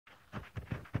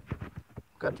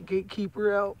Got the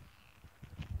Gatekeeper out.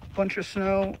 Bunch of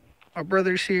snow. Our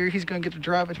brother's here. He's gonna get to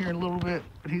drive it here in a little bit,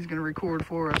 but he's gonna record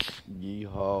for us.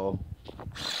 Yeehaw.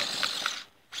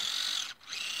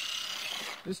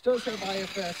 This does have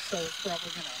IFS, so it's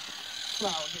probably gonna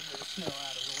plow getting the snow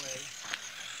out of the way.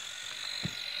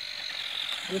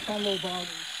 It's on low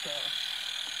bodies, so.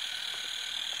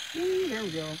 Ooh, there we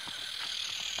go.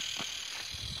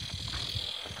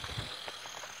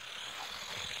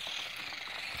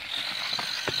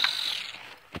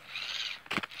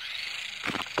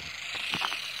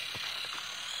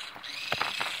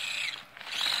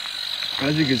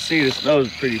 As you can see, the snow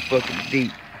is pretty fucking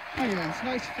deep. Oh yeah, it's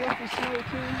nice fluffy snow too.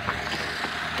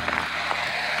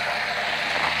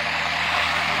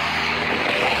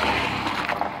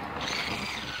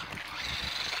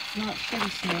 It's not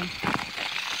shitty snow.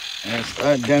 And it's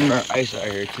damn near ice out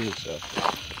here too, so.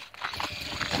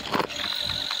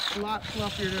 A lot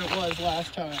fluffier than it was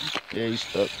last time. Yeah, you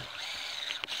stuck.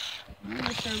 I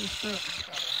wish I was stuck.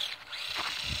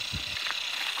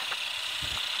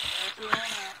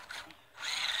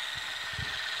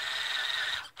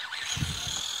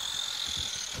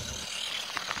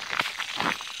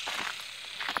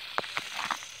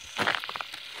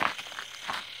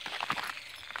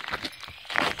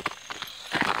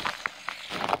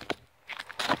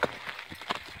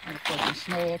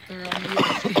 Snow up there on the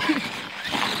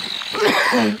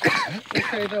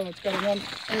okay though, it's got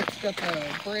the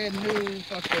brand new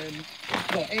fucking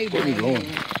A Where are you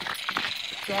going?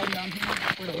 Driving down here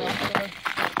where the rocks are.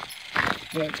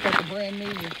 But it's got the brand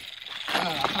new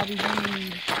Hobby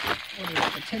what is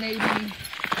it, the 1080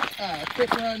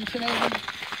 quick run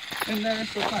 1080 in there,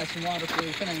 so it's nice and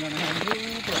waterproof. It ain't gonna have no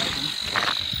problem.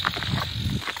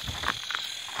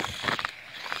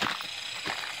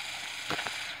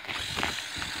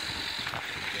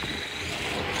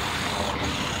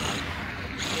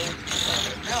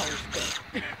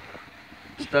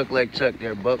 Stuck like Chuck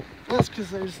there, Buck. That's because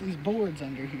there's these boards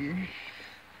under here.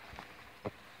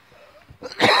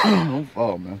 Don't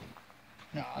fall, man.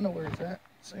 No, I know where it's at.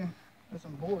 See, there's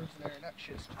some boards there, and that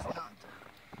shit's just not.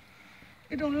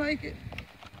 It don't like it.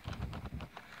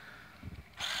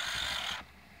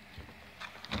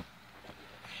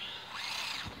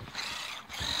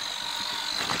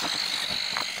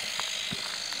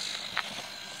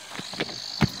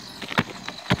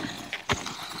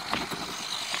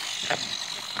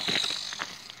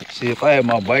 See, if I had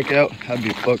my bike out, I'd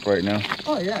be fucked right now.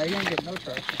 Oh yeah, you ain't getting no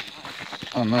traction on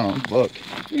ice. Oh no, I'm fucked.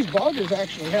 These boggers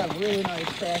actually have really nice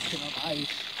traction on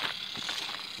ice.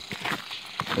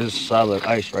 This is solid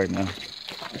ice right now.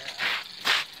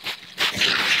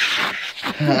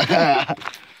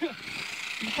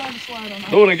 You try to slide on ice.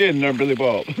 Do it again there, Billy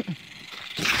Bob. No,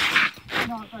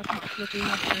 that's not slippy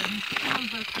enough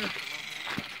there.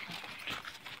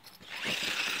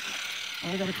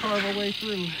 I gotta carve our way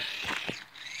through.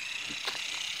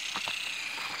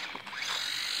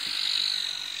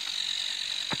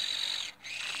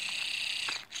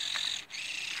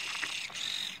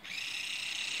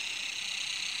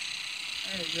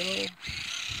 There you go.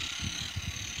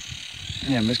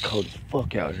 Damn, it's cold as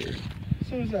fuck out here. As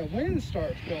soon as that wind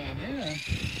starts going, yeah.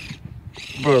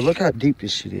 Bro, look how deep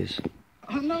this shit is.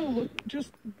 I know, look,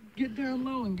 just get down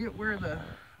low and get where the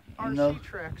RC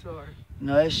tracks are.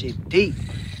 No, that shit deep.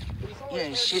 Yeah,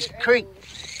 it's just creek.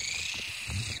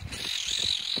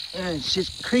 Yeah, it's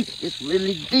just creek. It's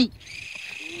really deep.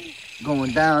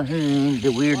 Going down here in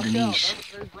the wilderness.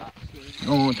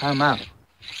 No, time out.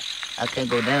 I can't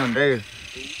go down there.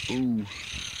 Ooh.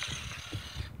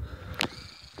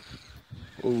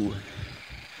 Ooh.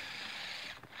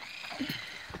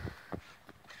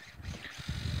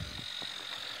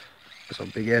 That's a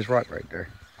big ass rock right there.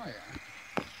 Oh yeah.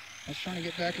 I was trying to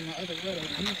get back in my other rut over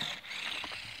here.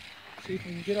 See if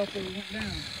we can get up where we went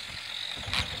down.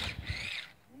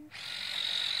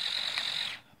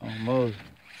 Almost.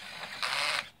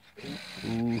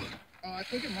 Ooh. Oh, I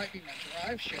think it might be my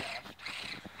drive shaft.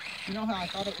 You know how I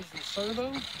thought it was the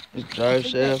servo? It's drive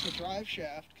shaft? That's the drive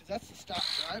shaft, because that's the stock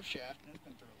drive shaft, and it's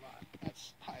been through a lot.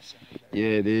 That's high center there.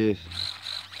 Yeah, it is.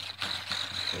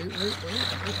 Wait.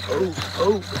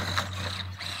 Oh.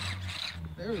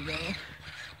 There we go.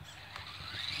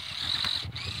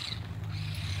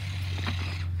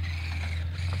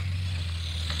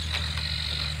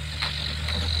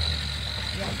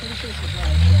 Yeah, I'm pretty sure it's the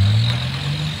drive shaft.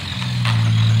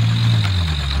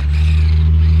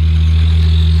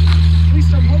 At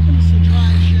least I'm hoping it's the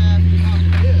drive shaft and not the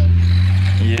diff.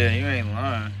 Yeah, you ain't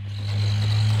lying.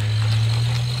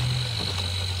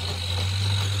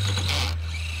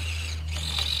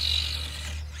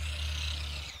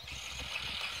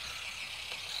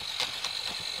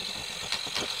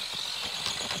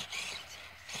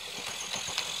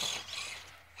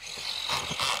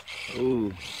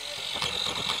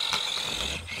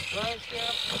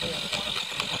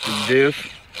 diff.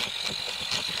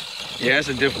 Yeah, it's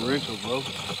a differential, bro.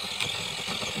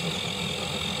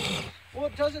 Well,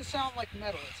 it doesn't sound like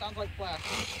metal. It sounds like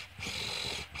plastic.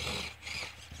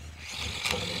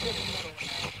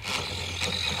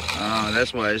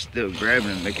 That's why it's still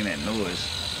grabbing and making that noise.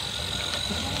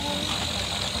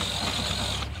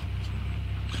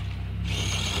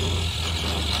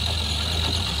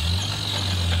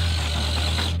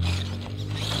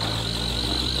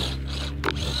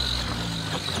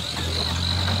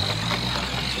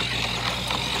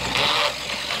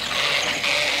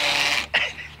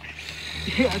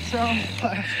 Yeah, it sounds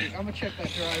plastic. I'm gonna check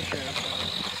that drive shaft out.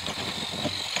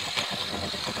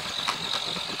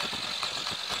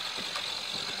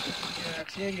 Yeah,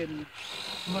 'cause he ain't getting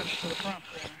much to the front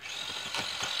there.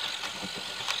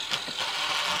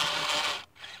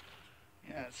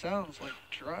 Yeah, it sounds like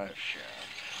drive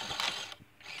shaft.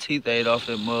 Teeth ate off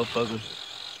that motherfucker.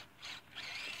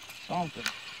 Something.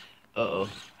 Uh-oh.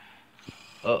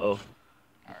 Uh-oh.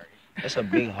 Alright. That's a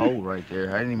big hole right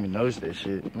there. I didn't even notice that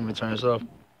shit. Let me turn this off.